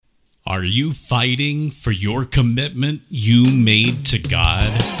Are you fighting for your commitment you made to God?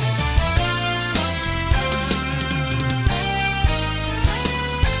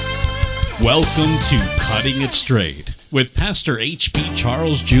 Welcome to Cutting It Straight with Pastor H.B.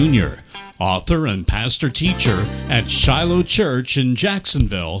 Charles Jr., author and pastor-teacher at Shiloh Church in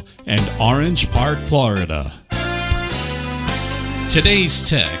Jacksonville and Orange Park, Florida. Today's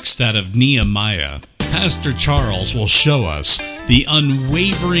text out of Nehemiah, Pastor Charles will show us the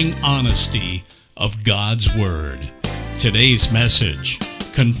unwavering honesty of God's Word. Today's message,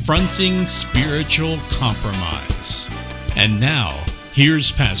 Confronting Spiritual Compromise. And now,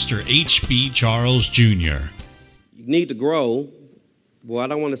 here's Pastor H.B. Charles Jr. You need to grow.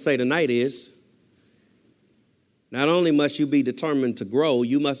 What I want to say tonight is, not only must you be determined to grow,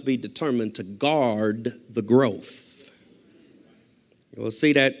 you must be determined to guard the growth. We'll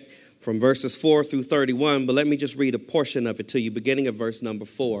see that from verses 4 through 31, but let me just read a portion of it to you, beginning at verse number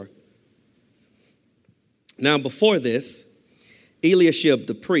 4. Now before this, Eliashib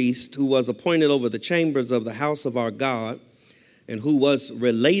the priest, who was appointed over the chambers of the house of our God, and who was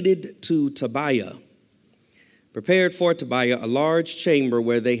related to Tobiah, prepared for Tobiah a large chamber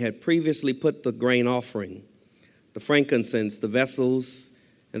where they had previously put the grain offering, the frankincense, the vessels,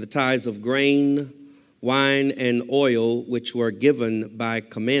 and the tithes of grain, wine, and oil, which were given by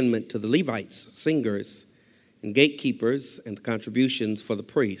commandment to the Levites, singers, and gatekeepers, and the contributions for the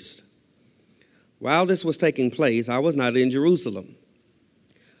priest. While this was taking place, I was not in Jerusalem.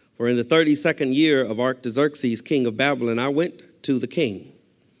 For in the 32nd year of Artaxerxes, king of Babylon, I went to the king.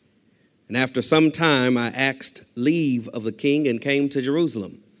 And after some time, I asked leave of the king and came to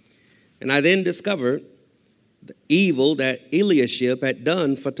Jerusalem. And I then discovered the evil that Eliashib had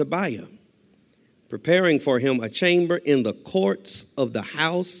done for Tobiah, preparing for him a chamber in the courts of the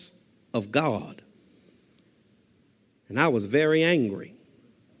house of God. And I was very angry.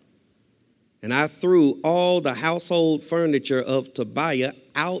 And I threw all the household furniture of Tobiah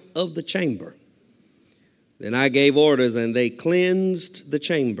out of the chamber. Then I gave orders, and they cleansed the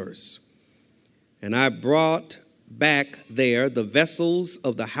chambers. And I brought back there the vessels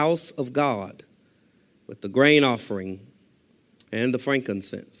of the house of God with the grain offering and the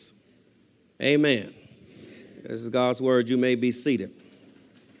frankincense. Amen. This is God's word. You may be seated.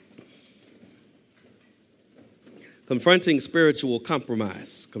 Confronting spiritual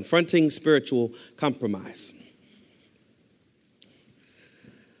compromise. Confronting spiritual compromise.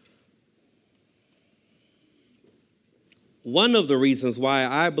 One of the reasons why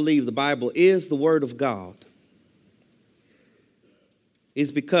I believe the Bible is the Word of God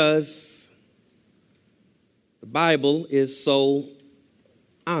is because the Bible is so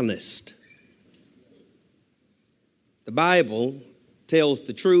honest. The Bible tells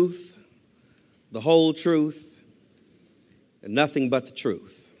the truth, the whole truth, and nothing but the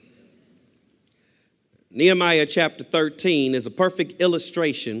truth. Nehemiah chapter 13 is a perfect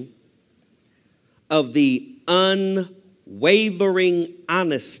illustration of the unwavering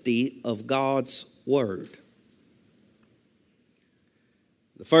honesty of God's Word.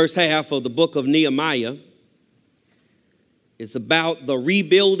 The first half of the book of Nehemiah is about the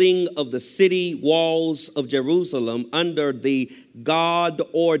rebuilding of the city walls of Jerusalem under the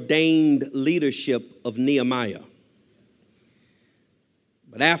God-ordained leadership of Nehemiah.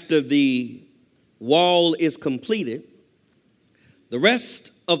 But after the wall is completed, the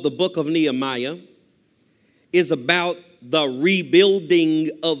rest of the book of Nehemiah is about the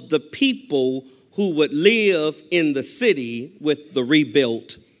rebuilding of the people who would live in the city with the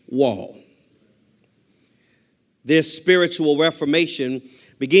rebuilt wall. This spiritual reformation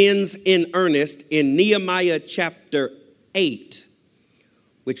begins in earnest in Nehemiah chapter 8,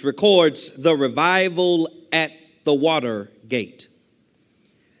 which records the revival at the water gate.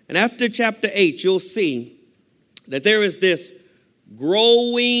 And after chapter 8, you'll see that there is this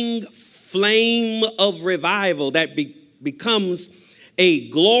growing flame of revival that becomes a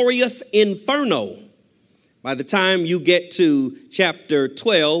glorious inferno by the time you get to chapter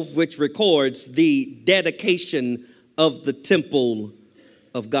 12, which records the dedication of the temple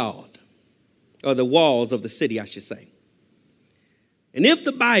of God, or the walls of the city, I should say. And if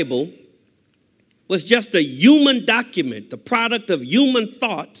the Bible was just a human document, the product of human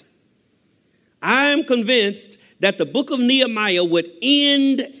thought, I'm convinced that the book of Nehemiah would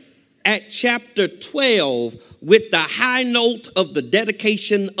end at chapter 12 with the high note of the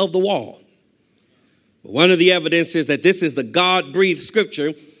dedication of the wall. But one of the evidences that this is the God-breathed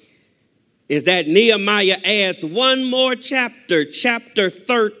scripture is that Nehemiah adds one more chapter, chapter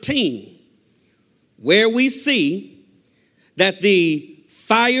 13, where we see that the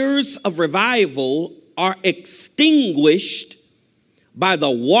fires of revival are extinguished by the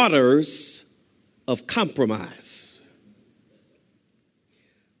waters of compromise.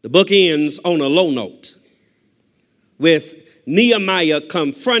 The book ends on a low note with Nehemiah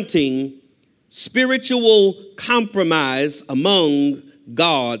confronting spiritual compromise among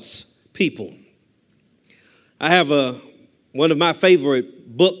God's people. I have one of my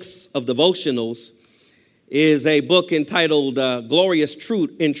favorite books of devotionals is a book entitled Glorious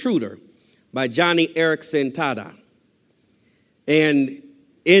Intruder by Johnny Erickson Tada. And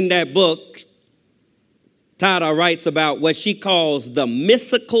in that book, Tada writes about what she calls the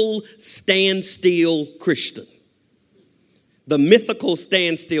mythical standstill Christian. The mythical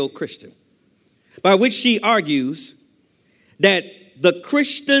standstill Christian, by which she argues that the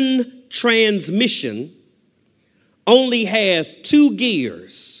Christian transmission only has two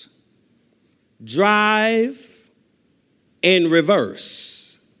gears, drive and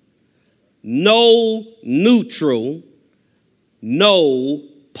reverse. No neutral, no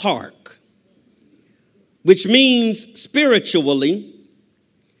park. Which means spiritually,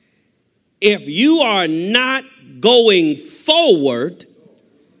 if you are not going forward,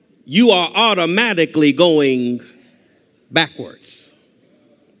 you are automatically going backwards.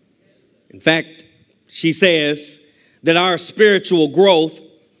 In fact, she says that our spiritual growth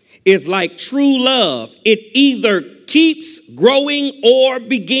is like true love. It either keeps growing or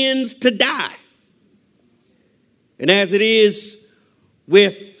begins to die. And as it is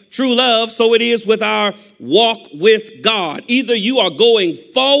with true love, so it is with our walk with God. Either you are going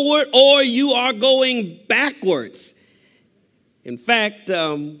forward or you are going backwards. In fact,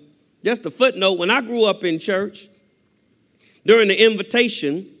 just a footnote, when I grew up in church, during the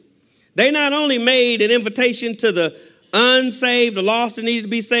invitation, they not only made an invitation to the unsaved, the lost that needed to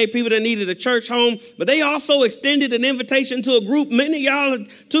be saved, people that needed a church home, but they also extended an invitation to a group many of y'all are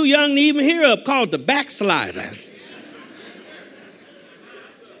too young to even hear of, called the backslider.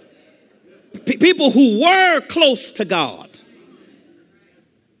 People who were close to God,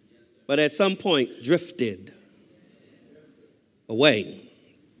 but at some point drifted away.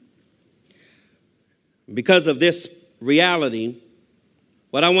 Because of this reality,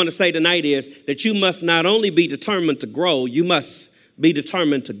 what I want to say tonight is that you must not only be determined to grow, you must be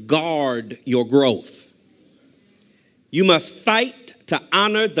determined to guard your growth. You must fight to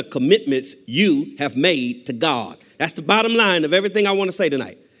honor the commitments you have made to God. That's the bottom line of everything I want to say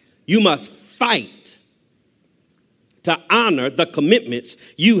tonight. You must fight to honor the commitments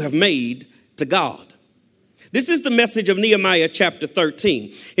you have made to God. This is the message of Nehemiah chapter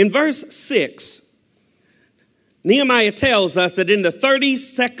 13. In verse 6, Nehemiah tells us that in the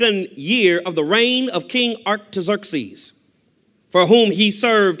 32nd year of the reign of King Artaxerxes, for whom he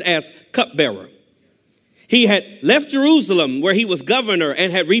served as cupbearer, he had left Jerusalem where he was governor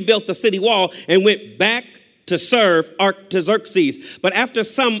and had rebuilt the city wall and went back to serve Artaxerxes. But after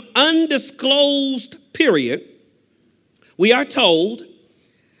some undisclosed period, we are told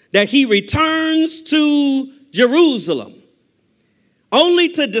that he returns to Jerusalem, only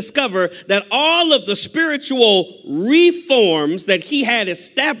to discover that all of the spiritual reforms that he had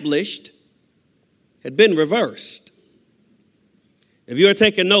established had been reversed. If you're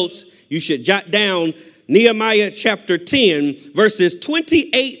taking notes, you should jot down Nehemiah chapter 10, verses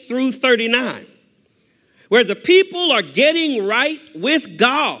 28 through 39, where the people are getting right with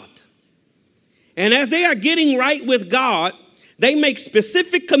God. And as they are getting right with God, they make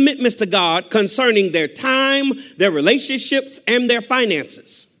specific commitments to God concerning their time, their relationships, and their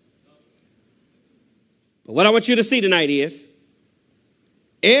finances. But what I want you to see tonight is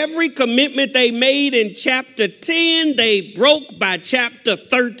every commitment they made in chapter 10, they broke by chapter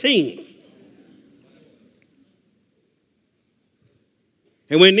 13.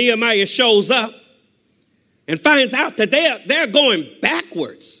 And when Nehemiah shows up and finds out that they're going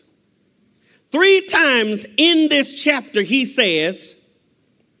backwards, 3 times in this chapter, he says,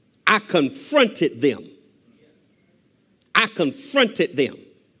 I confronted them. I confronted them.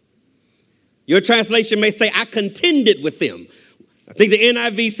 Your translation may say, I contended with them. I think the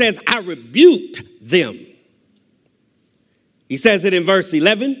NIV says, I rebuked them. He says it in verse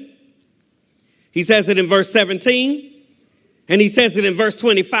 11. He says it in verse 17. And he says it in verse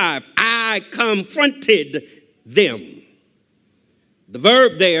 25. I confronted them. The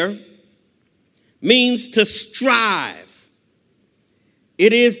verb there means to strive.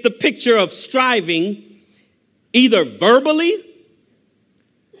 It is the picture of striving either verbally,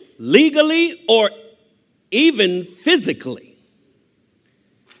 legally, or even physically.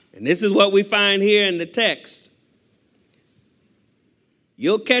 And this is what we find here in the text.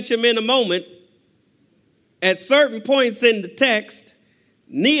 You'll catch him in a moment. At certain points in the text,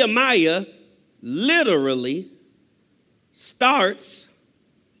 Nehemiah literally starts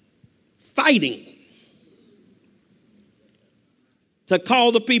fighting to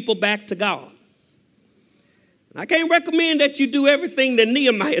call the people back to God. I can't recommend that you do everything that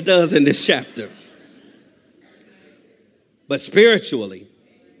Nehemiah does in this chapter. But spiritually,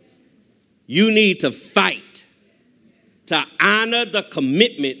 you need to fight to honor the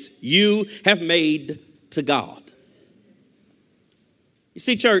commitments you have made to God. You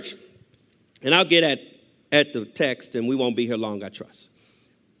see, church, and I'll get at the text, and we won't be here long, I trust.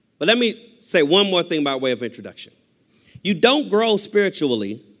 But let me say one more thing by way of introduction. You don't grow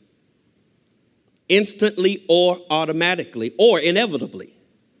spiritually instantly or automatically or inevitably.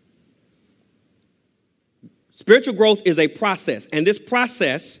 Spiritual growth is a process, and this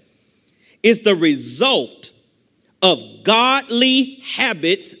process is the result of godly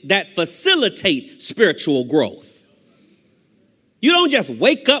habits that facilitate spiritual growth. You don't just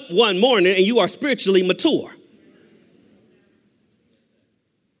wake up one morning and you are spiritually mature.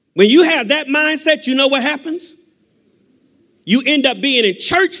 When you have that mindset, you know what happens? You end up being in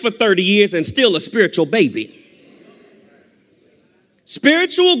church for 30 years and still a spiritual baby.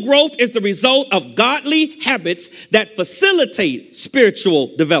 Spiritual growth is the result of godly habits that facilitate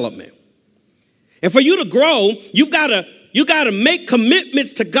spiritual development. And for you to grow, you got to make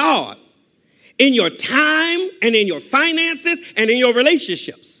commitments to God in your time and in your finances and in your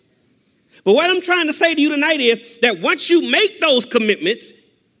relationships. But what I'm trying to say to you tonight is that once you make those commitments,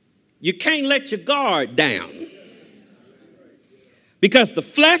 you can't let your guard down. Because the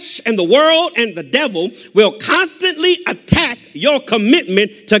flesh and the world and the devil will constantly attack your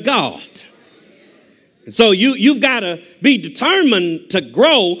commitment to God. And so you've got to be determined to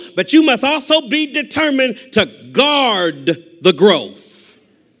grow, but you must also be determined to guard the growth.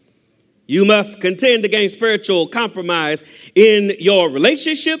 You must contend against spiritual compromise in your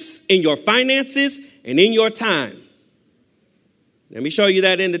relationships, in your finances, and in your time. Let me show you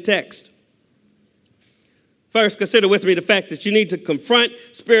that in the text. First, consider with me the fact that you need to confront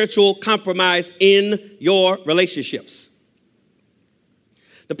spiritual compromise in your relationships.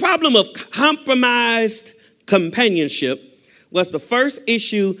 The problem of compromised companionship was the first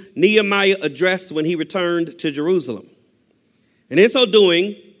issue Nehemiah addressed when he returned to Jerusalem. And in so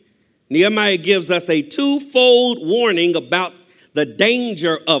doing, Nehemiah gives us a twofold warning about the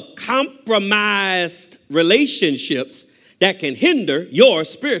danger of compromised relationships that can hinder your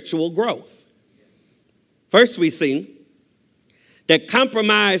spiritual growth. First, we see that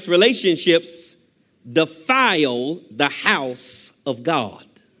compromised relationships defile the house of God.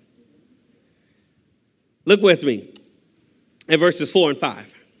 Look with me at verses 4 and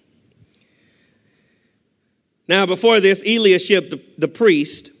 5. Now, before this, Eliashib, the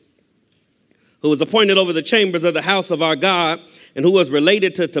priest, who was appointed over the chambers of the house of our God and who was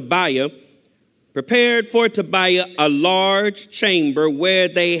related to Tobiah, prepared for Tobiah a large chamber where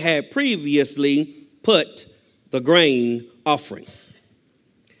they had previously put the grain offering.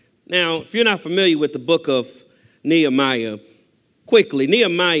 Now, if you're not familiar with the book of Nehemiah, quickly,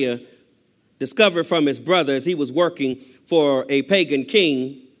 Nehemiah discovered from his brother as he was working for a pagan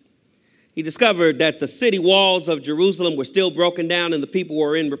king, he discovered that the city walls of Jerusalem were still broken down and the people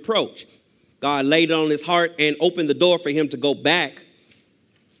were in reproach. God laid it on his heart and opened the door for him to go back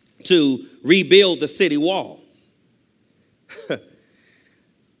to rebuild the city wall.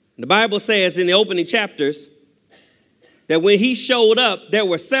 The Bible says in the opening chapters that when he showed up, there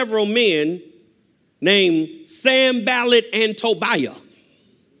were several men named Sanballat and Tobiah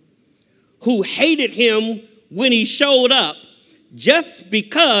who hated him when he showed up just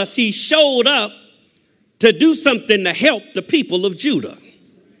because he showed up to do something to help the people of Judah.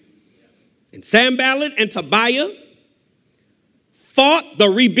 And Sanballat and Tobiah fought the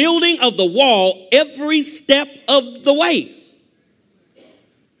rebuilding of the wall every step of the way.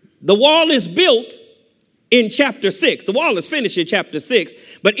 The wall is built in chapter 6. The wall is finished in chapter 6.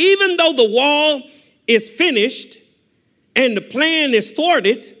 But even though the wall is finished and the plan is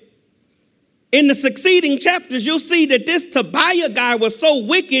thwarted, in the succeeding chapters, you'll see that this Tobiah guy was so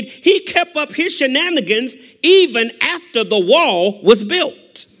wicked, he kept up his shenanigans even after the wall was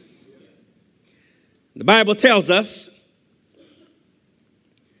built. The Bible tells us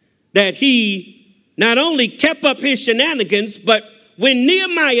that he not only kept up his shenanigans, but when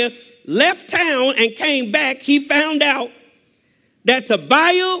Nehemiah left town and came back, he found out that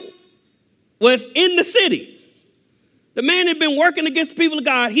Tobiah was in the city. The man had been working against the people of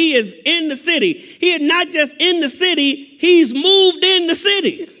God. He is in the city. He is not just in the city, he's moved in the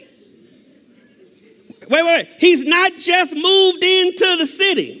city. Wait. He's not just moved into the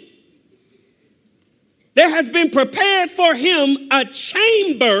city. There has been prepared for him a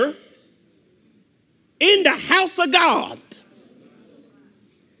chamber in the house of God.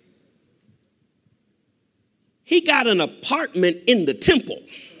 he got an apartment in the temple.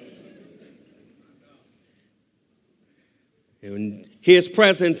 And his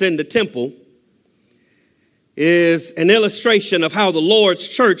presence in the temple is an illustration of how the Lord's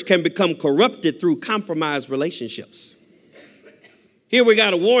church can become corrupted through compromised relationships. Here we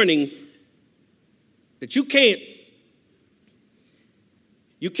got a warning that you can't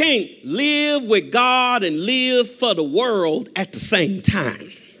live with God and live for the world at the same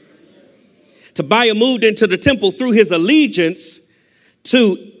time. Tobiah moved into the temple through his allegiance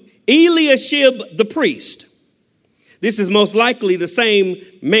to Eliashib the priest. This is most likely the same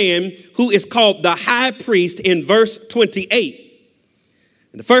man who is called the high priest in verse 28.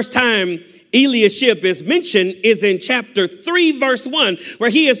 And the first time Eliashib is mentioned is in chapter 3, verse 1, where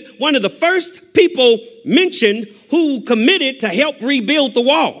he is one of the first people mentioned who committed to help rebuild the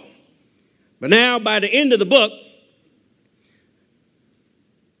wall. But now, by the end of the book,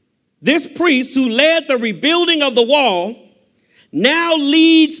 this priest who led the rebuilding of the wall now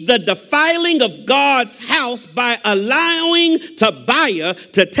leads the defiling of God's house by allowing Tobiah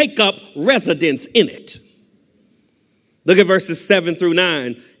to take up residence in it. Look at verses 7 through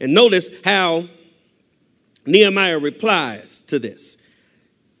 9 and notice how Nehemiah replies to this.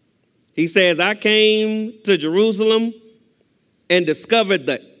 He says, I came to Jerusalem and discovered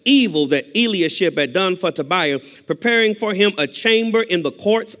the evil that Eliashib had done for Tobiah, preparing for him a chamber in the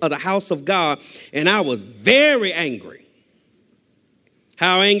courts of the house of God, and I was very angry.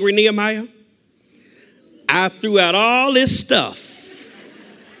 How angry, Nehemiah? I threw out all this stuff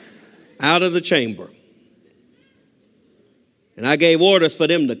out of the chamber. And I gave orders for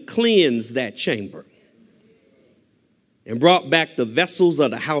them to cleanse that chamber and brought back the vessels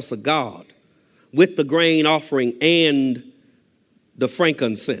of the house of God with the grain offering and the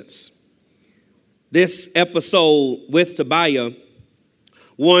frankincense. This episode with Tobiah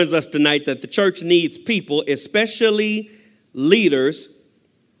warns us tonight that the church needs people, especially leaders,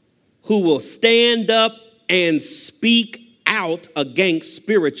 who will stand up and speak out against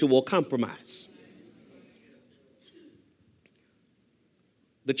spiritual compromise.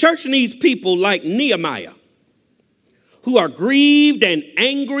 The church needs people like Nehemiah, who are grieved and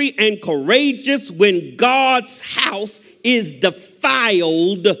angry and courageous when God's house is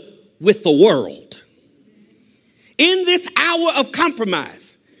defiled with the world. In this hour of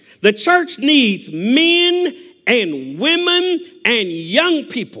compromise, the church needs men and women and young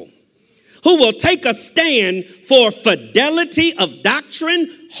people who will take a stand for fidelity of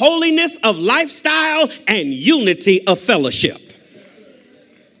doctrine, holiness of lifestyle, and unity of fellowship.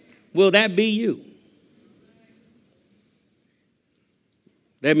 Will that be you?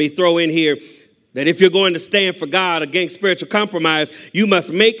 Let me throw in here that if you're going to stand for God against spiritual compromise, you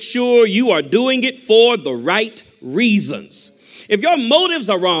must make sure you are doing it for the right reasons. If your motives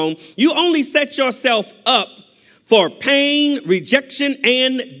are wrong, you only set yourself up for pain, rejection,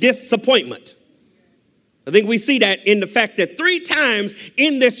 and disappointment. I think we see that in the fact that 3 times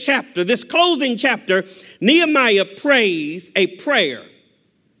in this chapter, this closing chapter, Nehemiah prays a prayer.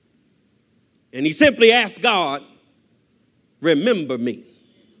 And he simply asks God, remember me.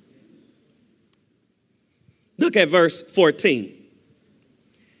 Look at verse 14.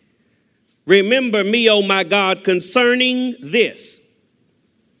 Remember me, O my God, concerning this,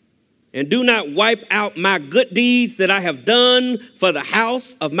 and do not wipe out my good deeds that I have done for the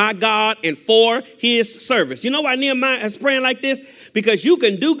house of my God and for his service. You know why Nehemiah is praying like this? Because you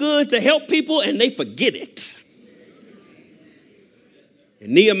can do good to help people and they forget it.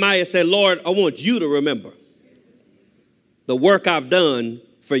 And Nehemiah said, Lord, I want you to remember the work I've done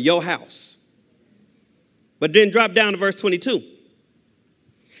for your house. But then drop down to verse 22.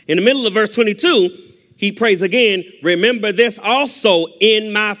 In the middle of verse 22, he prays again, remember this also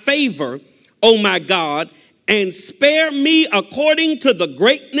in my favor, O my God, and spare me according to the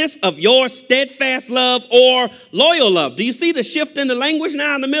greatness of your steadfast love or loyal love. Do you see the shift in the language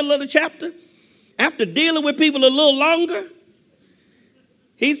now in the middle of the chapter? After dealing with people a little longer,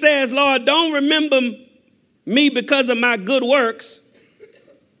 he says, Lord, don't remember me because of my good works.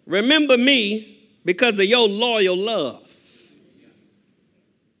 Remember me because of your loyal love.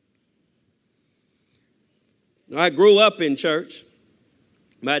 I grew up in church.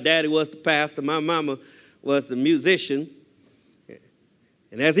 My daddy was the pastor. My mama was the musician.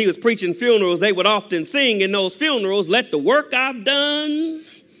 And as he was preaching funerals, they would often sing in those funerals, let the work I've done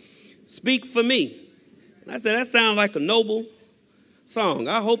speak for me. And I said, that sounds like a noble song.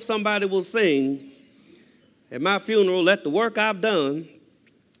 I hope somebody will sing at my funeral, let the work I've done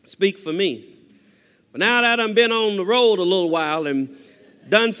speak for me. But now that I've been on the road a little while and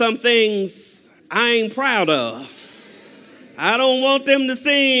done some things I ain't proud of, I don't want them to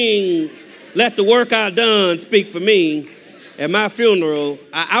sing, Let the work I done speak for me. At my funeral,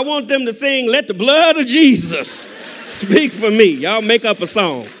 I want them to sing, let the blood of Jesus speak for me. Y'all make up a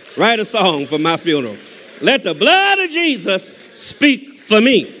song. Write a song for my funeral. Let the blood of Jesus speak for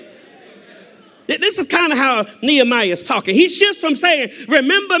me. This is kind of how Nehemiah is talking. He shifts from saying,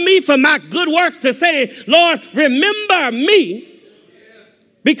 remember me for my good works, to saying, Lord, remember me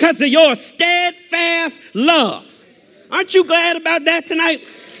because of your steadfast love. Aren't you glad about that tonight?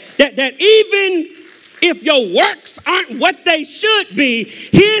 That even if your works aren't what they should be,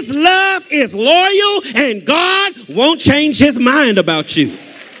 his love is loyal and God won't change his mind about you.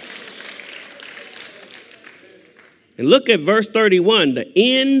 And look at verse 31, the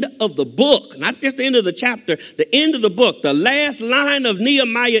end of the book, not just the end of the chapter, the end of the book. The last line of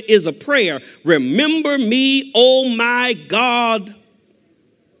Nehemiah is a prayer. Remember me, oh my God,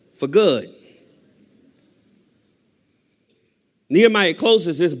 for good. Nehemiah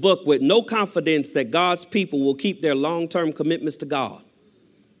closes this book with no confidence that God's people will keep their long-term commitments to God.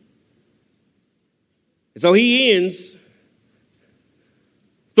 And so he ends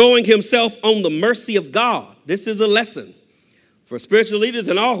throwing himself on the mercy of God. This is a lesson for spiritual leaders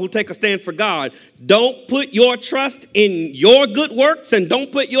and all who take a stand for God. Don't put your trust in your good works and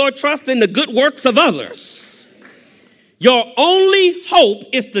don't put your trust in the good works of others. Your only hope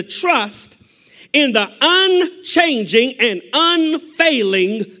is to trust in the unchanging and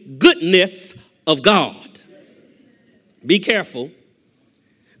unfailing goodness of God. Be careful,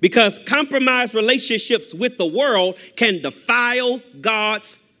 because compromised relationships with the world can defile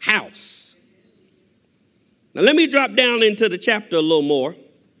God's house. Now let me drop down into the chapter a little more,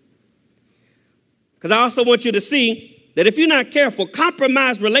 because I also want you to see that if you're not careful,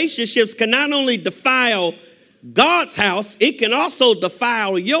 compromised relationships can not only defile God's house, it can also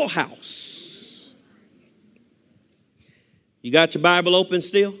defile your house. You got your Bible open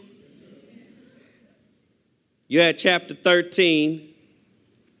still? You're at chapter 13.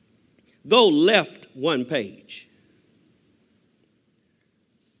 Go left one page.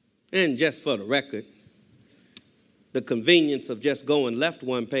 And just for the record, the convenience of just going left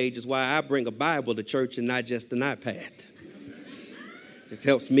one page is why I bring a Bible to church and not just an iPad. Just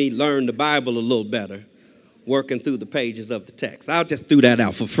helps me learn the Bible a little better, working through the pages of the text. I'll just throw that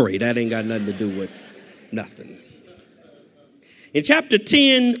out for free. That ain't got nothing to do with nothing. In chapter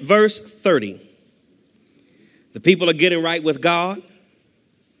 10, verse 30, the people are getting right with God.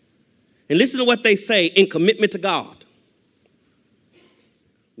 And listen to what they say in commitment to God.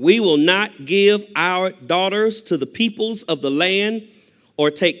 We will not give our daughters to the peoples of the land or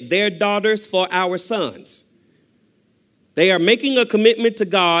take their daughters for our sons. They are making a commitment to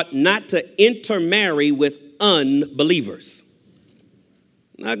God not to intermarry with unbelievers.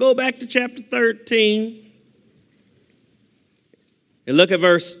 Now go back to chapter 13 and look at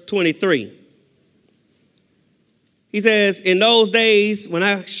verse 23. He says, in those days, when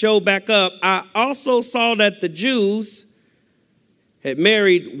I show back up, I also saw that the Jews had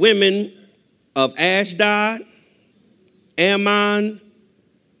married women of Ashdod, Ammon,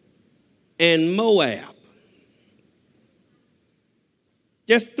 and Moab.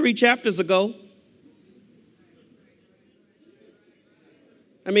 Just 3 chapters ago.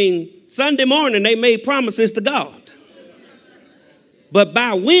 I mean, Sunday morning they made promises to God. But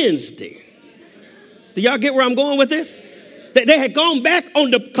by Wednesday, do y'all get where I'm going with this? They had gone back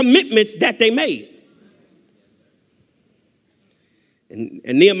on the commitments that they made. And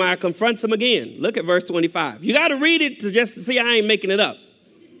Nehemiah confronts them again. Look at verse 25. You got to read it to just see I ain't making it up.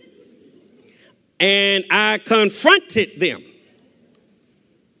 And I confronted them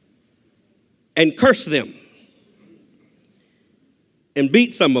and cursed them and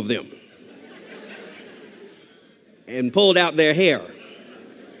beat some of them and pulled out their hair.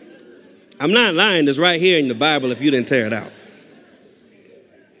 I'm not lying. It's right here in the Bible if you didn't tear it out.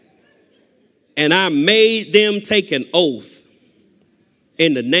 And I made them take an oath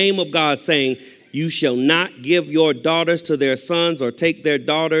in the name of God, saying, you shall not give your daughters to their sons or take their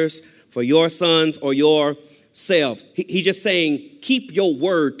daughters for your sons or yourselves. He's just saying, keep your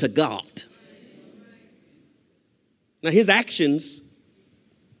word to God. Now, his actions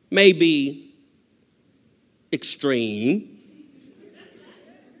may be extreme,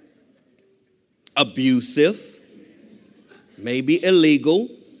 abusive, maybe illegal.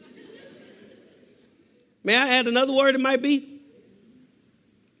 May I add another word? It might be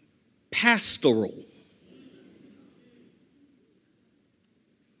pastoral.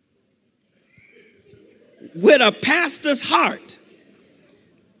 With a pastor's heart,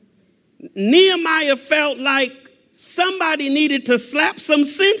 Nehemiah felt like somebody needed to slap some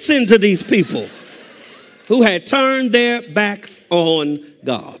sense into these people who had turned their backs on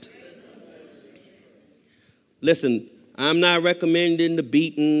God. Listen, I'm not recommending the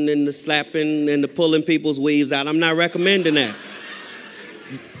beating and the slapping and the pulling people's weaves out. I'm not recommending that.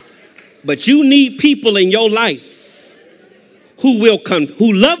 But you need people in your life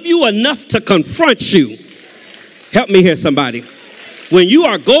who love you enough to confront you. Help me here, somebody. When you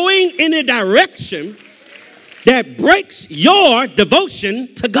are going in a direction that breaks your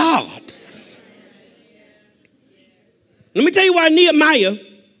devotion to God. Let me tell you why Nehemiah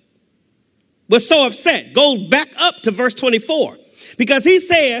was so upset. Goes back up to verse 24. Because he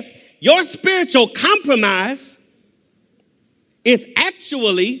says, your spiritual compromise is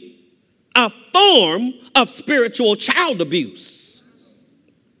actually a form of spiritual child abuse.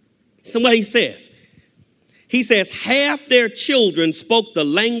 So what he says, half their children spoke the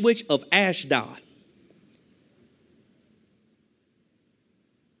language of Ashdod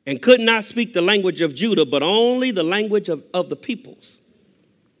and could not speak the language of Judah, but only the language of the peoples.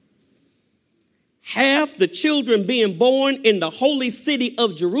 Half the children being born in the holy city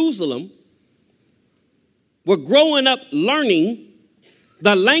of Jerusalem were growing up learning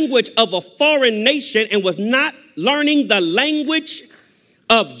the language of a foreign nation and was not learning the language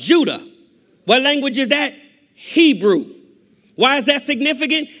of Judah. What language is that? Hebrew. Why is that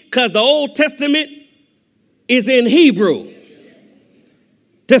significant? Because the Old Testament is in Hebrew.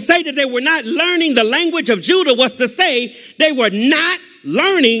 To say that they were not learning the language of Judah was to say they were not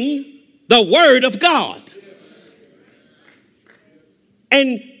learning the word of God.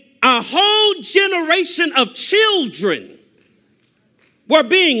 And a whole generation of children were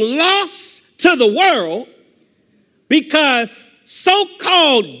being lost to the world because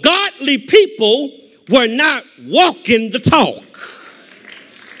so-called godly people were not walking the talk.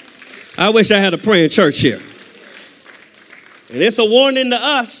 I wish I had a praying church here. And it's a warning to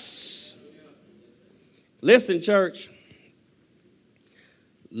us. Listen, church.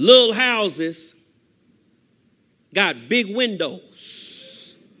 Little houses got big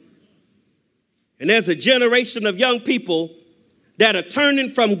windows. And there's a generation of young people that are turning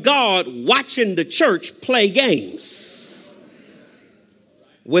from God, watching the church play games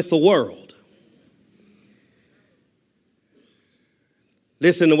with the world.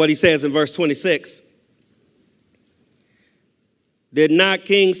 Listen to what he says in verse 26. Did not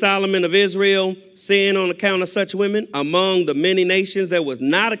King Solomon of Israel sin on account of such women? Among the many nations, there was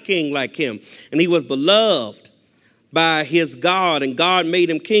not a king like him, and he was beloved by his God, and God made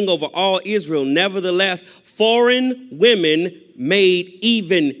him king over all Israel. Nevertheless, foreign women made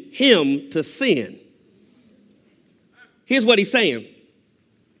even him to sin. Here's what he's saying.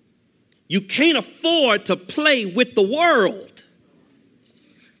 You can't afford to play with the world.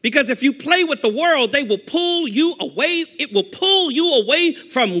 Because if you play with the world, they will pull you away. It will pull you away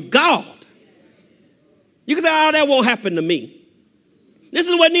from God. You can say, oh, that won't happen to me. This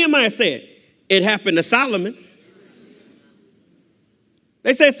is what Nehemiah said. It happened to Solomon.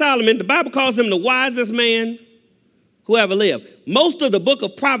 They say Solomon, the Bible calls him the wisest man who ever lived. Most of the book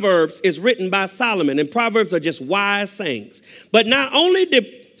of Proverbs is written by Solomon, and Proverbs are just wise sayings. But not only did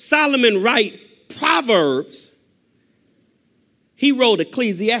Solomon write Proverbs, he wrote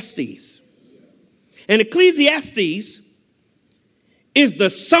Ecclesiastes. And Ecclesiastes is the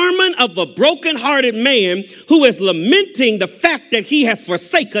sermon of a brokenhearted man who is lamenting the fact that he has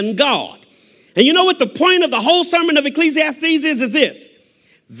forsaken God. And you know what the point of the whole sermon of Ecclesiastes is this.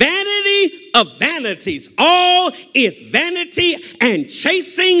 Vanity of vanities. All is vanity and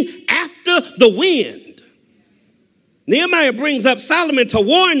chasing after the wind. Nehemiah brings up Solomon to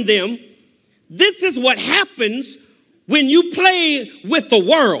warn them, this is what happens when you play with the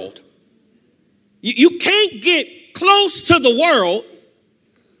world. You can't get close to the world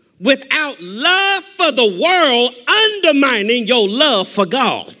without love for the world undermining your love for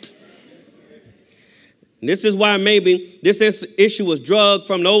God. And this is why maybe this issue was drugged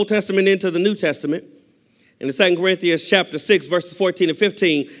from the Old Testament into the New Testament. In the 2 Corinthians chapter 6, verses 14 and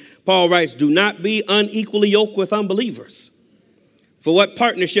 15, Paul writes, do not be unequally yoked with unbelievers. For what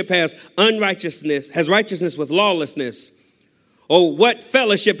partnership has righteousness with lawlessness? Or what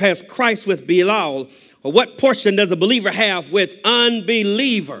fellowship has Christ with Belial? Or what portion does a believer have with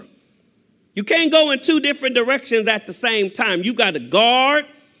unbeliever? You can't go in two different directions at the same time. You got to guard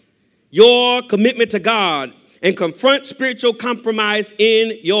your commitment to God and confront spiritual compromise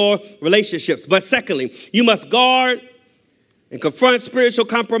in your relationships. But secondly, you must guard and confront spiritual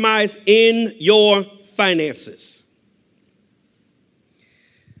compromise in your finances.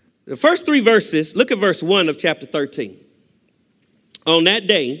 The first three verses, look at verse 1 of chapter 13. On that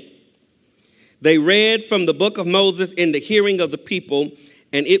day, they read from the book of Moses in the hearing of the people,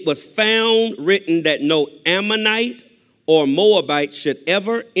 and it was found written that no Ammonite or Moabite should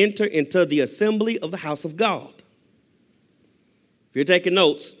ever enter into the assembly of the house of God. If you're taking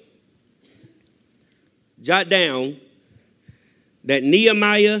notes, jot down that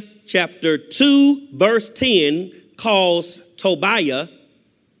Nehemiah chapter 2, verse 10 calls Tobiah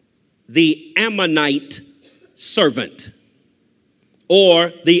the Ammonite servant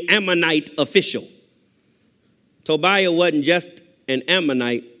or the Ammonite official. Tobiah wasn't just an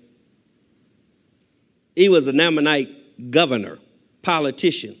Ammonite. He was an Ammonite governor,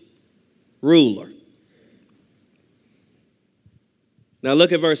 politician, ruler. Now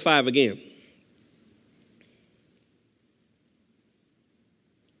look at verse 5 again.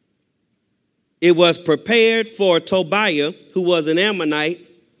 It was prepared for Tobiah, who was an Ammonite,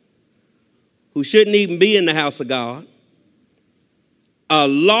 who shouldn't even be in the house of God, a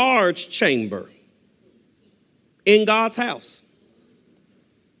large chamber in God's house.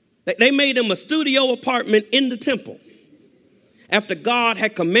 They made him a studio apartment in the temple after God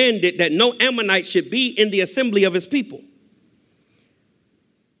had commanded that no Ammonite should be in the assembly of his people.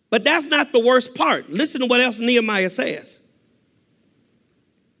 But that's not the worst part. Listen to what else Nehemiah says.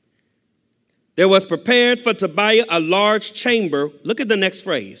 There was prepared for Tobiah a large chamber. Look at the next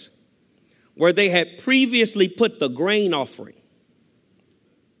phrase. Where they had previously put the grain offering,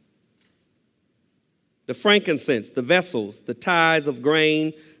 the frankincense, the vessels, the tithes of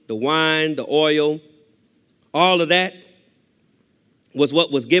grain, the wine, the oil, all of that was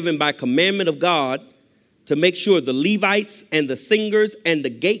what was given by commandment of God to make sure the Levites and the singers and the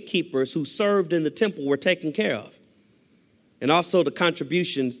gatekeepers who served in the temple were taken care of. And also the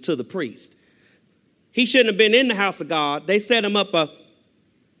contributions to the priest. He shouldn't have been in the house of God. They set him up a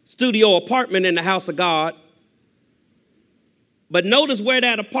studio apartment in the house of God. But notice where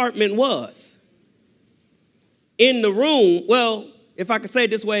that apartment was. In the room, well, if I could say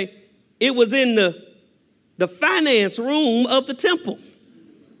it this way, it was in the finance room of the temple,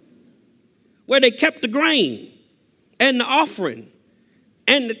 where they kept the grain and the offering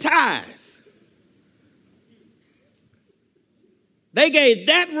and the tithes. They gave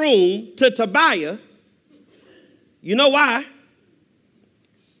that room to Tobiah. You know why?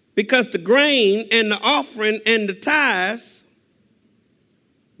 Because the grain and the offering and the tithes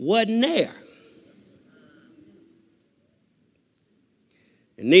wasn't there.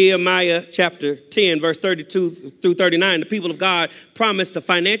 In Nehemiah chapter 10, verse 32 through 39, the people of God promised to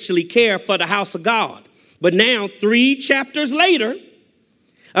financially care for the house of God. But now, 3 chapters later,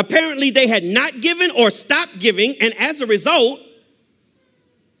 apparently they had not given or stopped giving, and as a result,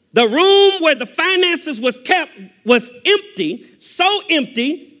 the room where the finances was kept was empty, so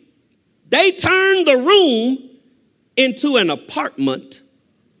empty, they turned the room into an apartment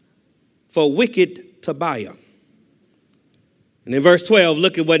for wicked Tobiah. And in verse 12,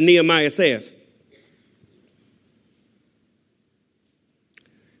 look at what Nehemiah says.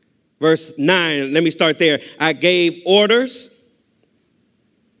 Verse 9, let me start there. I gave orders,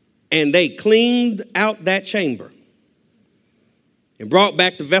 and they cleaned out that chamber and brought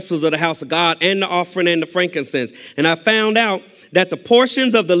back the vessels of the house of God and the offering and the frankincense. And I found out that the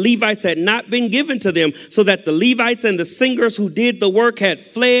portions of the Levites had not been given to them, so that the Levites and the singers who did the work had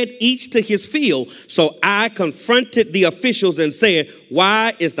fled each to his field. So I confronted the officials and said,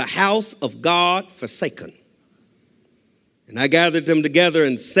 why is the house of God forsaken? And I gathered them together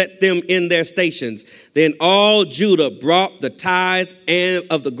and set them in their stations. Then all Judah brought the tithe and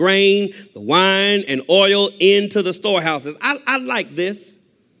of the grain, the wine, and oil into the storehouses. I like this.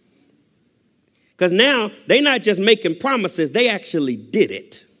 Because now they're not just making promises, they actually did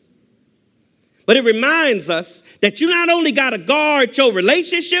it. But it reminds us that you not only got to guard your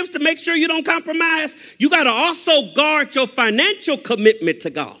relationships to make sure you don't compromise, you got to also guard your financial commitment to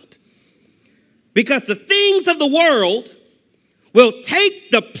God. Because the things of the world will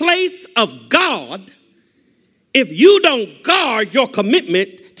take the place of God if you don't guard your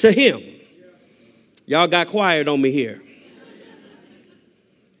commitment to him. Y'all got quiet on me here.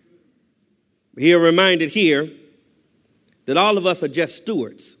 He reminded here that all of us are just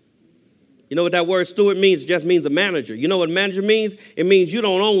stewards. You know what that word steward means? It just means a manager. You know what a manager means? It means you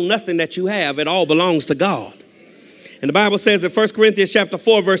don't own nothing that you have. It all belongs to God. And the Bible says in 1 Corinthians chapter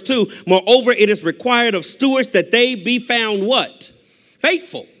 4, verse 2, moreover, it is required of stewards that they be found what?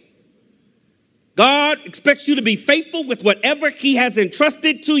 Faithful. God expects you to be faithful with whatever he has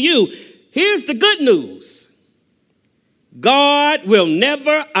entrusted to you. Here's the good news. God will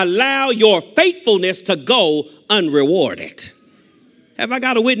never allow your faithfulness to go unrewarded. Have I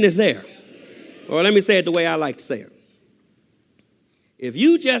got a witness there? Or let me say it the way I like to say it. If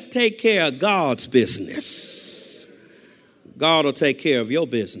you just take care of God's business, God will take care of your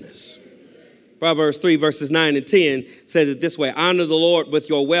business. Proverbs 3 verses 9 and 10 says it this way: honor the Lord with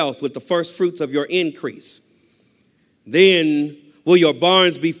your wealth, with the first fruits of your increase. Then will your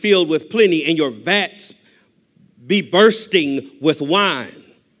barns be filled with plenty and your vats be bursting with wine.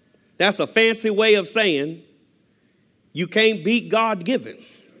 That's a fancy way of saying you can't beat God-given,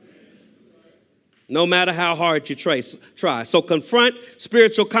 no matter how hard you try. So confront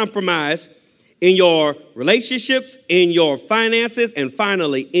spiritual compromise in your relationships, in your finances, and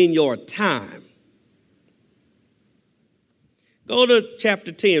finally, in your time. Go to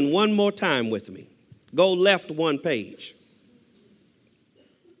chapter 10 one more time with me. Go left one page.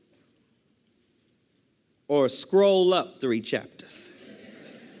 Or scroll up 3 chapters.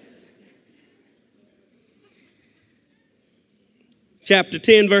 Chapter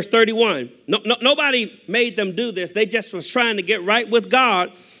 10, verse 31. Nobody made them do this. They just was trying to get right with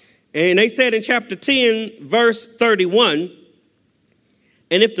God. And they said in chapter 10, verse 31,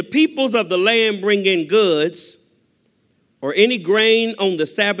 and if the peoples of the land bring in goods or any grain on the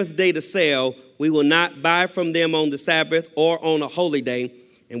Sabbath day to sell, we will not buy from them on the Sabbath or on a holy day,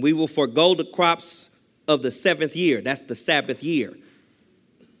 and we will forego the crops of the 7th year. That's the Sabbath year.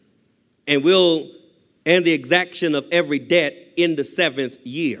 And the exaction of every debt in the 7th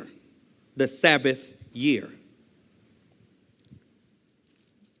year, the Sabbath year.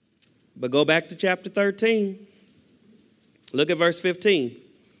 But go back to chapter 13. Look at verse 15.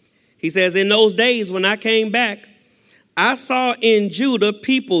 He says, in those days when I came back, I saw in Judah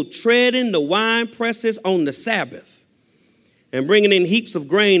people treading the wine presses on the Sabbath and bringing in heaps of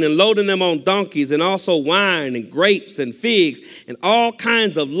grain and loading them on donkeys, and also wine and grapes and figs and all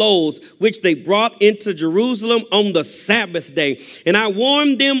kinds of loads, which they brought into Jerusalem on the Sabbath day. And I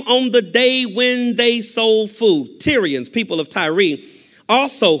warned them on the day when they sold food. Tyrians, people of Tyre,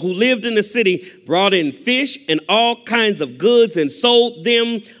 also who lived in the city, brought in fish and all kinds of goods and sold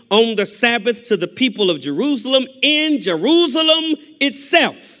them on the Sabbath to the people of Jerusalem in Jerusalem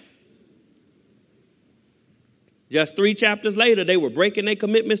itself. Just 3 chapters later, they were breaking their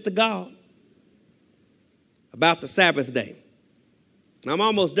commitments to God about the Sabbath day. Now, I'm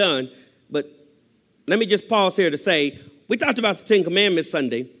almost done, but let me just pause here to say, we talked about the 10 Commandments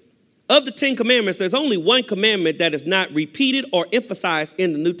Sunday. Of the 10 Commandments, there's only one commandment that is not repeated or emphasized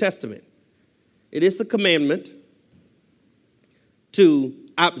in the New Testament. It is the commandment to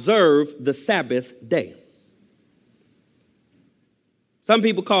observe the Sabbath day. Some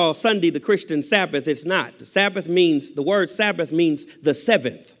people call Sunday the Christian Sabbath. It's not. The word Sabbath means the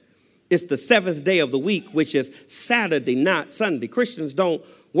 7th. It's the 7th day of the week, which is Saturday, not Sunday. Christians don't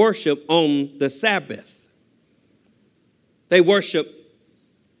worship on the Sabbath. They worship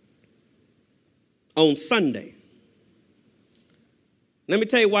on Sunday. Let me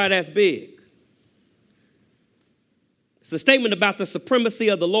tell you why that's big. It's a statement about the supremacy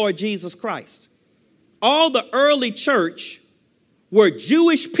of the Lord Jesus Christ. All the early church were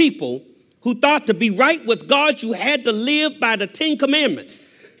Jewish people who thought to be right with God, you had to live by the 10 commandments.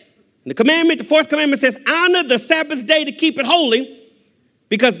 And the 4th commandment says, honor the Sabbath day to keep it holy,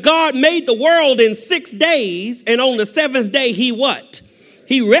 because God made the world in 6 days, and on the 7th day, he what?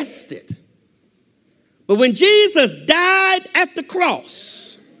 He rested. But when Jesus died at the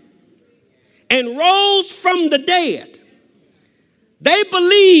cross and rose from the dead, they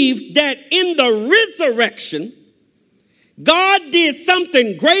believed that in the resurrection, God did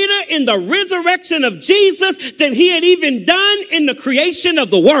something greater in the resurrection of Jesus than he had even done in the creation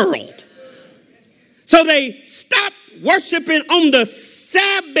of the world. So they stopped worshiping on the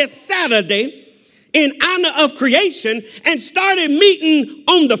Sabbath Saturday in honor of creation and started meeting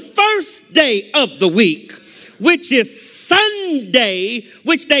on the first day of the week, which is Sunday,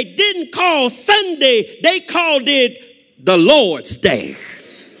 which they didn't call Sunday. They called it the Lord's Day.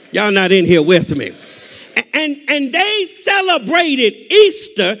 Y'all not in here with me. And they celebrated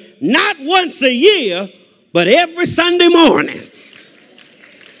Easter not once a year, but every Sunday morning.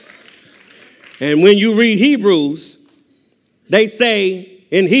 And when you read Hebrews, they say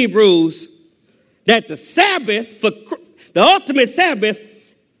in Hebrews that the Sabbath, the ultimate Sabbath,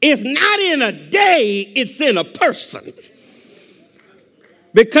 is not in a day, it's in a person.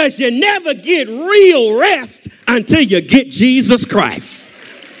 Because you never get real rest until you get Jesus Christ.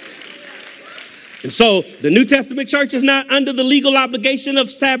 And so the New Testament church is not under the legal obligation of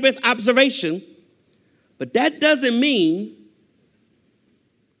Sabbath observation, but that doesn't mean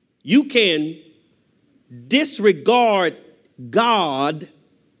you can disregard God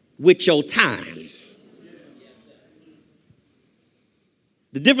with your time.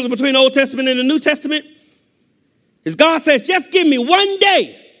 The difference between the Old Testament and the New Testament is God says, just give me one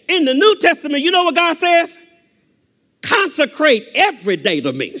day. In the New Testament, you know what God says? Consecrate every day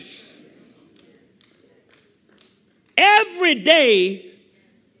to me. every day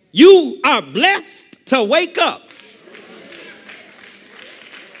you are blessed to wake up.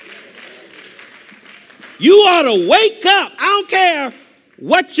 You ought to wake up. I don't care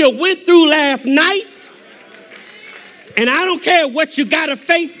what you went through last night, and I don't care what you got to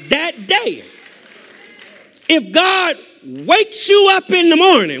face that day. If God wakes you up in the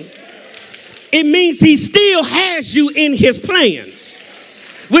morning, it means he still has you in his plans,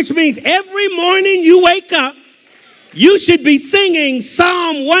 which means every morning you wake up, you should be singing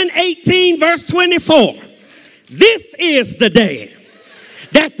Psalm 118, verse 24. This is the day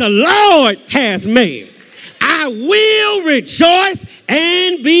that the Lord has made. I will rejoice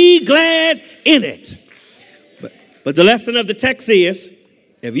and be glad in it. But the lesson of the text is,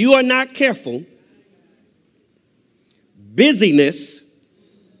 if you are not careful, busyness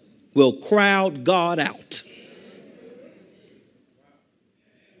will crowd God out.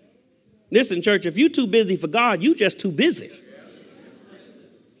 Listen, church, if you're too busy for God, you're just too busy.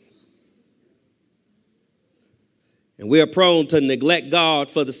 And we are prone to neglect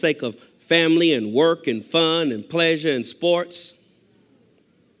God for the sake of family and work and fun and pleasure and sports.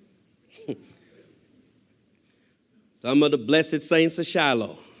 Some of the blessed saints of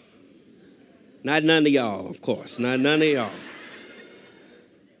Shiloh. Not none of y'all, of course. Not none of y'all.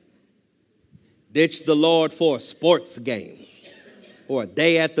 Ditch the Lord for a sports game or a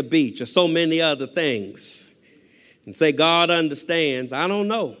day at the beach or so many other things. And say, God understands. I don't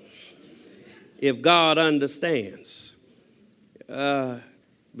know if God understands.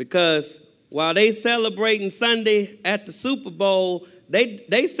 Because while they celebrating Sunday at the Super Bowl,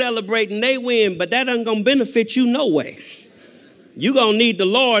 they celebrating they win, but that ain't going to benefit you no way. You're going to need the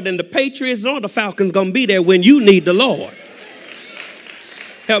Lord, and the Patriots or the Falcons going to be there when you need the Lord.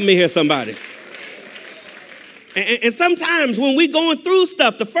 Help me here, somebody. And sometimes when we're going through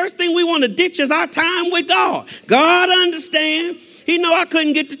stuff, the first thing we want to ditch is our time with God. God understand. He know I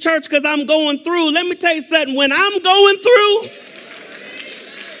couldn't get to church because I'm going through. Let me tell you something. When I'm going through,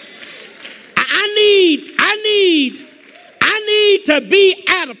 I need to be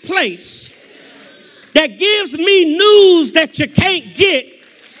at a place that gives me news that you can't get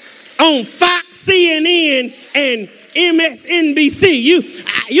on Fox, CNN, and MSNBC.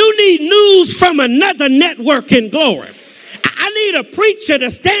 You need news from another network in glory. I need a preacher to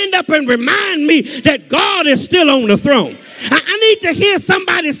stand up and remind me that God is still on the throne. I need to hear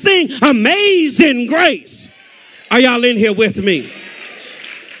somebody sing Amazing Grace. Are y'all in here with me?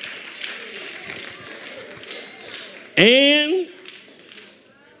 And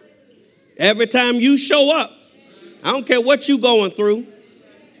every time you show up, I don't care what you're going through,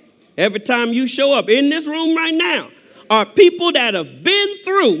 every time you show up in this room right now are people that have been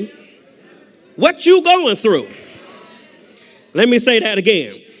through what you're going through. Let me say that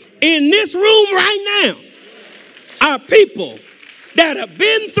again. In this room right now are people that have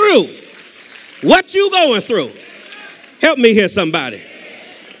been through what you're going through. Help me here, somebody.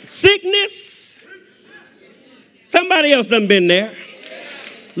 Sickness. Somebody else done been there.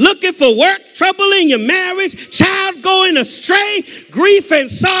 Looking for work, trouble in your marriage, child going astray, grief and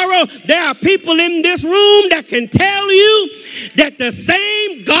sorrow. There are people in this room that can tell you that the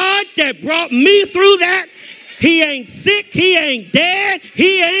same God that brought me through that, he ain't sick, he ain't dead,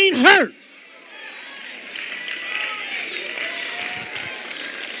 he ain't hurt.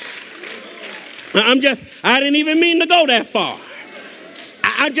 I didn't even mean to go that far.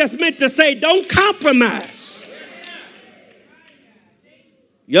 I just meant to say, don't compromise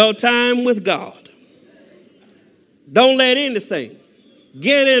your time with God. Don't let anything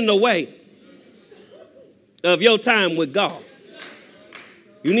get in the way of your time with God.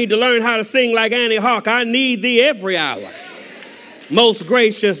 You need to learn how to sing like Annie Hawk. I need thee every hour. Most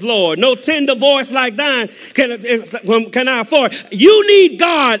gracious Lord. No tender voice like thine can I afford. You need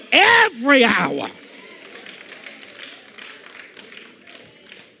God every hour.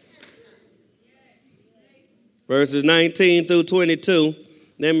 Verses 19 through 22.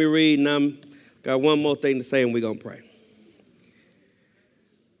 Let me read, and I've got one more thing to say, and we're going to pray.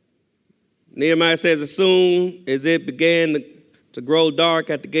 Nehemiah says, as soon as it began to grow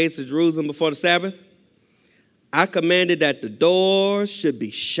dark at the gates of Jerusalem before the Sabbath, I commanded that the doors should be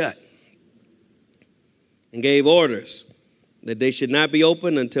shut and gave orders that they should not be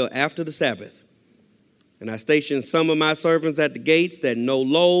opened until after the Sabbath. And I stationed some of my servants at the gates that no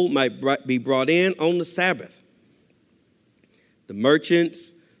load might be brought in on the Sabbath. The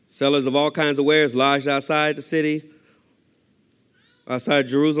merchants, sellers of all kinds of wares lodged outside the city, outside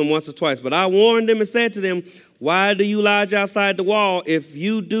Jerusalem once or twice. But I warned them and said to them, why do you lodge outside the wall? If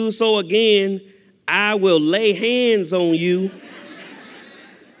you do so again, I will lay hands on you.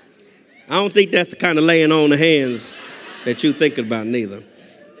 I don't think that's the kind of laying on the hands that you thinking about neither.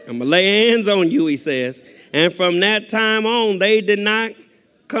 I'm going to lay hands on you, he says. And from that time on, they did not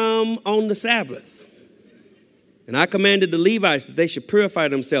come on the Sabbath. And I commanded the Levites that they should purify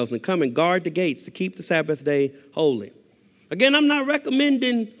themselves and come and guard the gates to keep the Sabbath day holy. Again, I'm not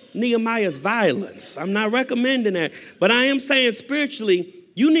recommending Nehemiah's violence. I'm not recommending that. But I am saying spiritually,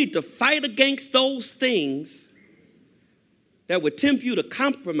 you need to fight against those things that would tempt you to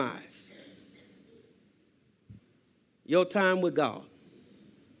compromise your time with God.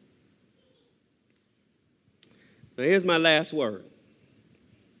 Now, here's my last word.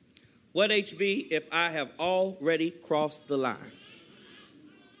 What, HB, if I have already crossed the line?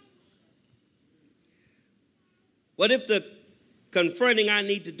 What if the confronting I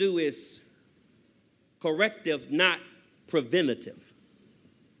need to do is corrective, not preventative?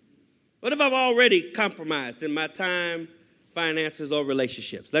 What if I've already compromised in my time, finances, or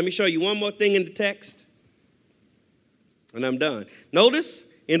relationships? Let me show you one more thing in the text, and I'm done. Notice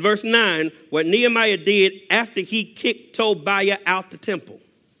in verse 9 what Nehemiah did after he kicked Tobiah out the temple.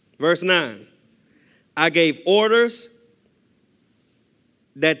 Verse 9, I gave orders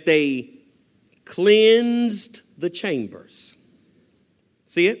that they cleansed the chambers.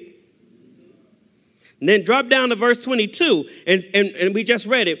 See it? And then drop down to verse 22, and we just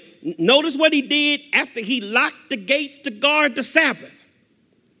read it. Notice what he did after he locked the gates to guard the Sabbath.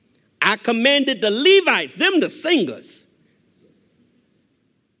 I commanded the Levites, them the singers.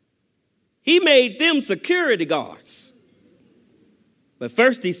 He made them security guards. But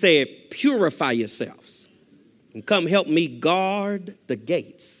first he said, purify yourselves and come help me guard the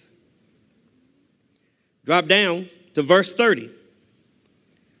gates. Drop down to verse 30.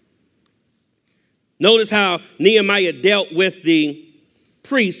 Notice how Nehemiah dealt with the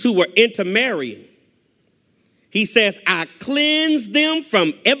priests who were intermarrying. He says, I cleansed them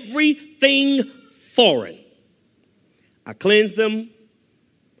from everything foreign. I cleansed them,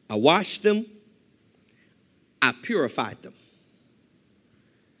 I washed them, I purified them.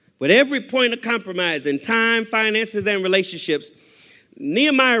 With every point of compromise in time, finances, and relationships,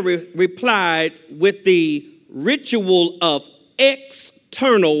 Nehemiah replied with the ritual of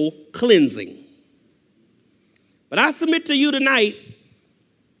external cleansing. But I submit to you tonight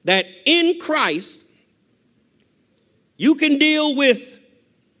that in Christ, you can deal with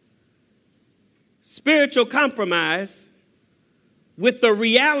spiritual compromise with the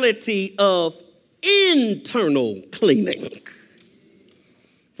reality of internal cleaning.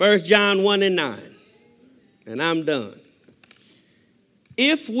 1 John 1 and 9, and I'm done.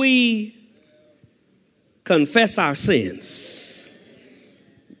 If we confess our sins,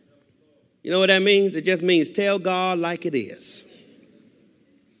 you know what that means? It just means tell God like it is.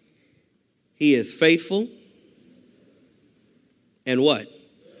 He is faithful and what?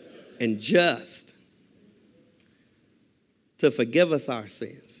 And just to forgive us our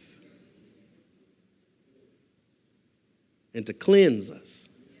sins and to cleanse us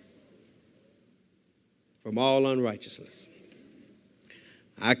from all unrighteousness.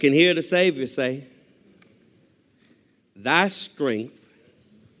 I can hear the Savior say, thy strength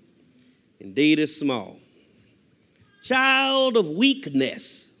indeed is small. Child of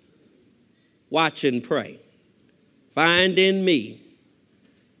weakness, watch and pray. Find in me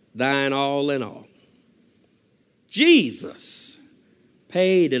thine all in all. Jesus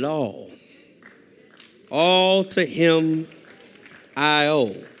paid it all. All to him I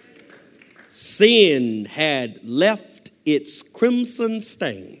owe. Sin had left its crimson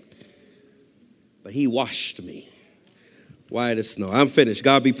stain, but he washed me white as snow. I'm finished.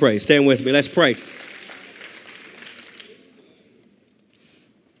 God be praised. Stand with me. Let's pray.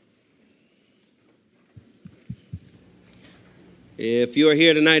 If you're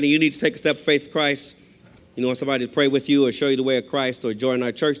here tonight and you need to take a step of faith to Christ, you want somebody to pray with you or show you the way of Christ or join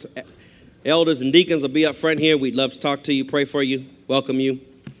our church, elders and deacons will be up front here. We'd love to talk to you, pray for you, welcome you.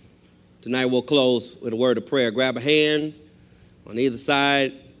 Tonight we'll close with a word of prayer. Grab a hand on either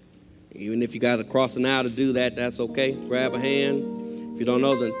side. Even if you got to cross an aisle to do that, that's okay. Grab a hand. If you don't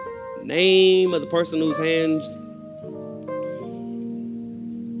know the name of the person whose hands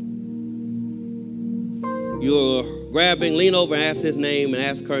you're grabbing, lean over and ask his name and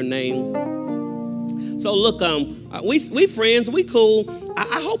ask her name. So look, we friends, we cool.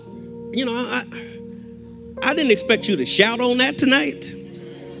 I hope, I didn't expect you to shout on that tonight.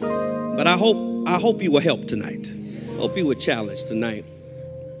 But I hope you were helped tonight. Hope you were challenged tonight.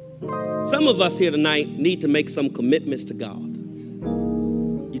 Some of us here tonight need to make some commitments to God.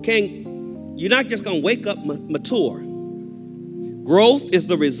 You're not just going to wake up mature. Growth is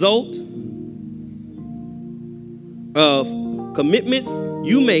the result of commitments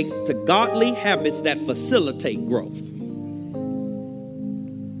you make to godly habits that facilitate growth.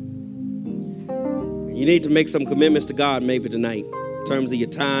 You need to make some commitments to God maybe tonight in terms of your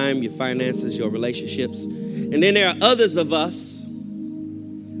time, your finances, your relationships. And then there are others of us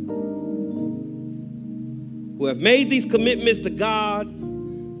who have made these commitments to God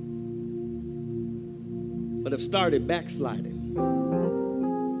but have started backsliding.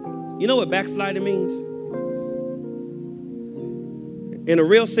 You know what backsliding means? In a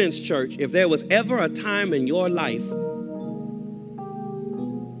real sense, church, if there was ever a time in your life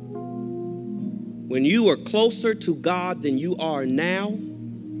when you were closer to God than you are now,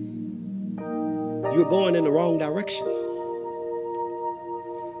 you're going in the wrong direction.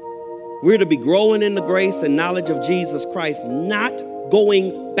 We're to be growing in the grace and knowledge of Jesus Christ, not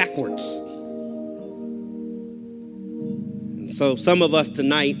going backwards. And so some of us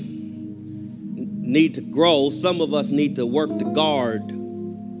tonight need to grow. Some of us need to work to guard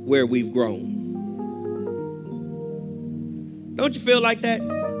where we've grown. Don't you feel like that?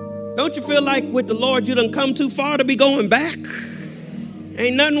 Don't you feel like with the Lord you done come too far to be going back?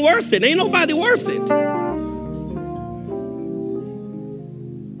 Ain't nothing worth it. Ain't nobody worth it.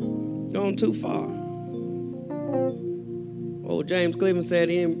 Going too far. Old James Cleveland said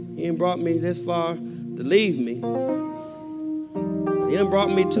he ain't brought me this far to leave me. He done brought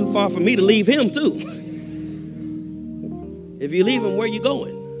me too far for me to leave him too. If you leave him, where you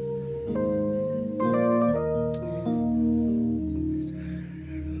going?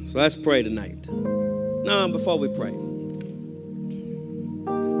 So let's pray tonight. No, before we pray,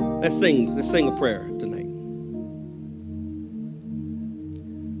 let's sing a prayer tonight.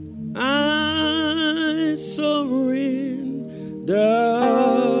 I surrender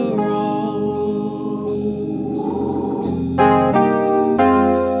all.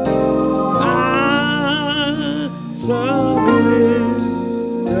 I surrender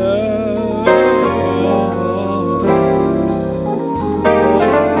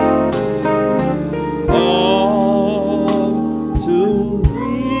all to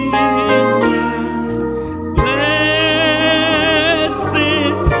thee, blessed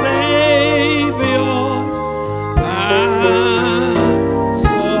Savior. I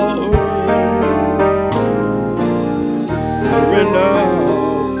surrender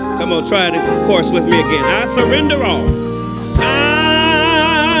all. Come on, try the chorus with me again. I surrender all.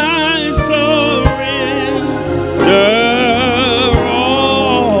 I surrender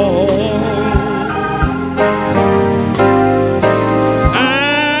all. I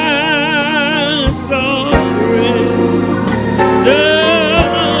surrender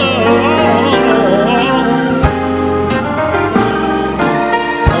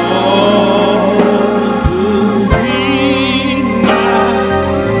all to thee, my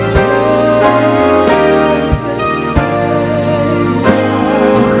blessed Savior.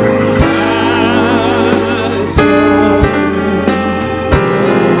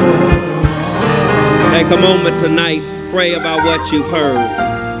 Take a moment tonight, pray about what you've heard.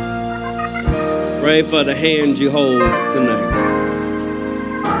 Pray for the hand you hold tonight.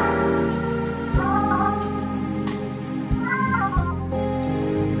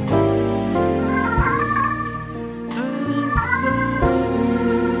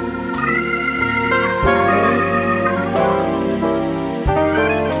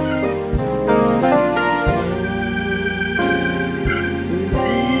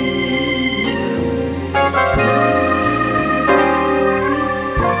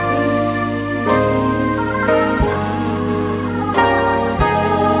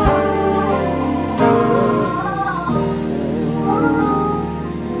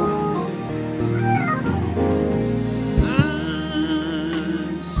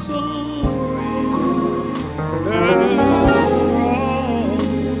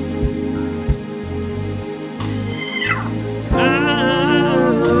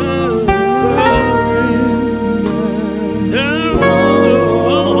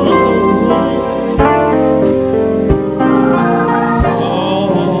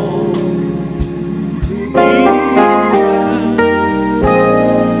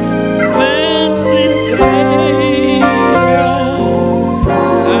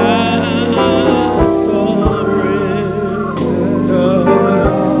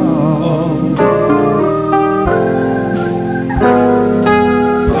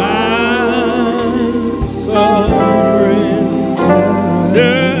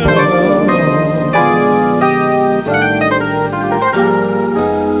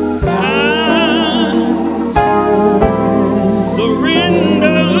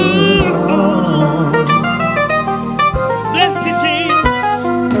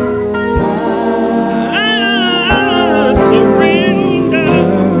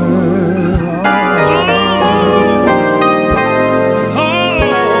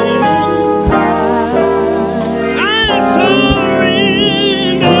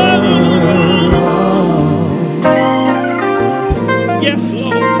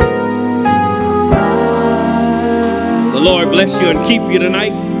 bless you and keep you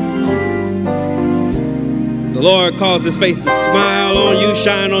tonight. The Lord cause his face to smile on you,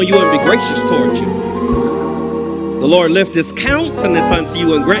 shine on you, and be gracious toward you. The Lord lift his countenance unto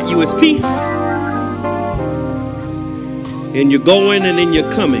you and grant you his peace in your going and in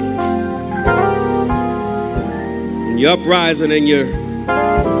your coming, in your uprising and your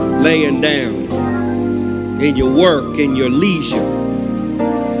laying down, in your work, in your leisure,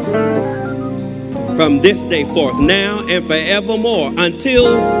 from this day forth, now and forevermore,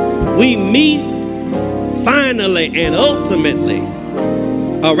 until we meet finally and ultimately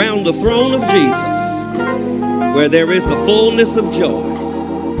around the throne of Jesus, where there is the fullness of joy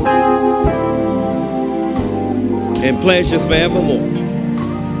and pleasures forevermore.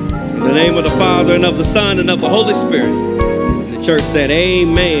 In the name of the Father, and of the Son, and of the Holy Spirit. And the church said,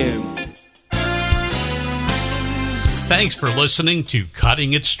 amen. Thanks for listening to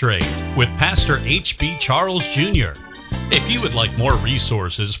Cutting It Straight with Pastor H.B. Charles Jr. If you would like more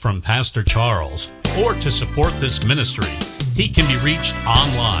resources from Pastor Charles or to support this ministry, he can be reached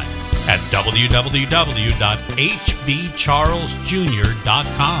online at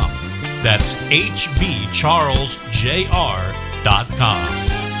www.hbcharlesjr.com. That's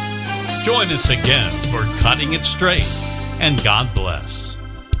hbcharlesjr.com. Join us again for Cutting It Straight, and God bless.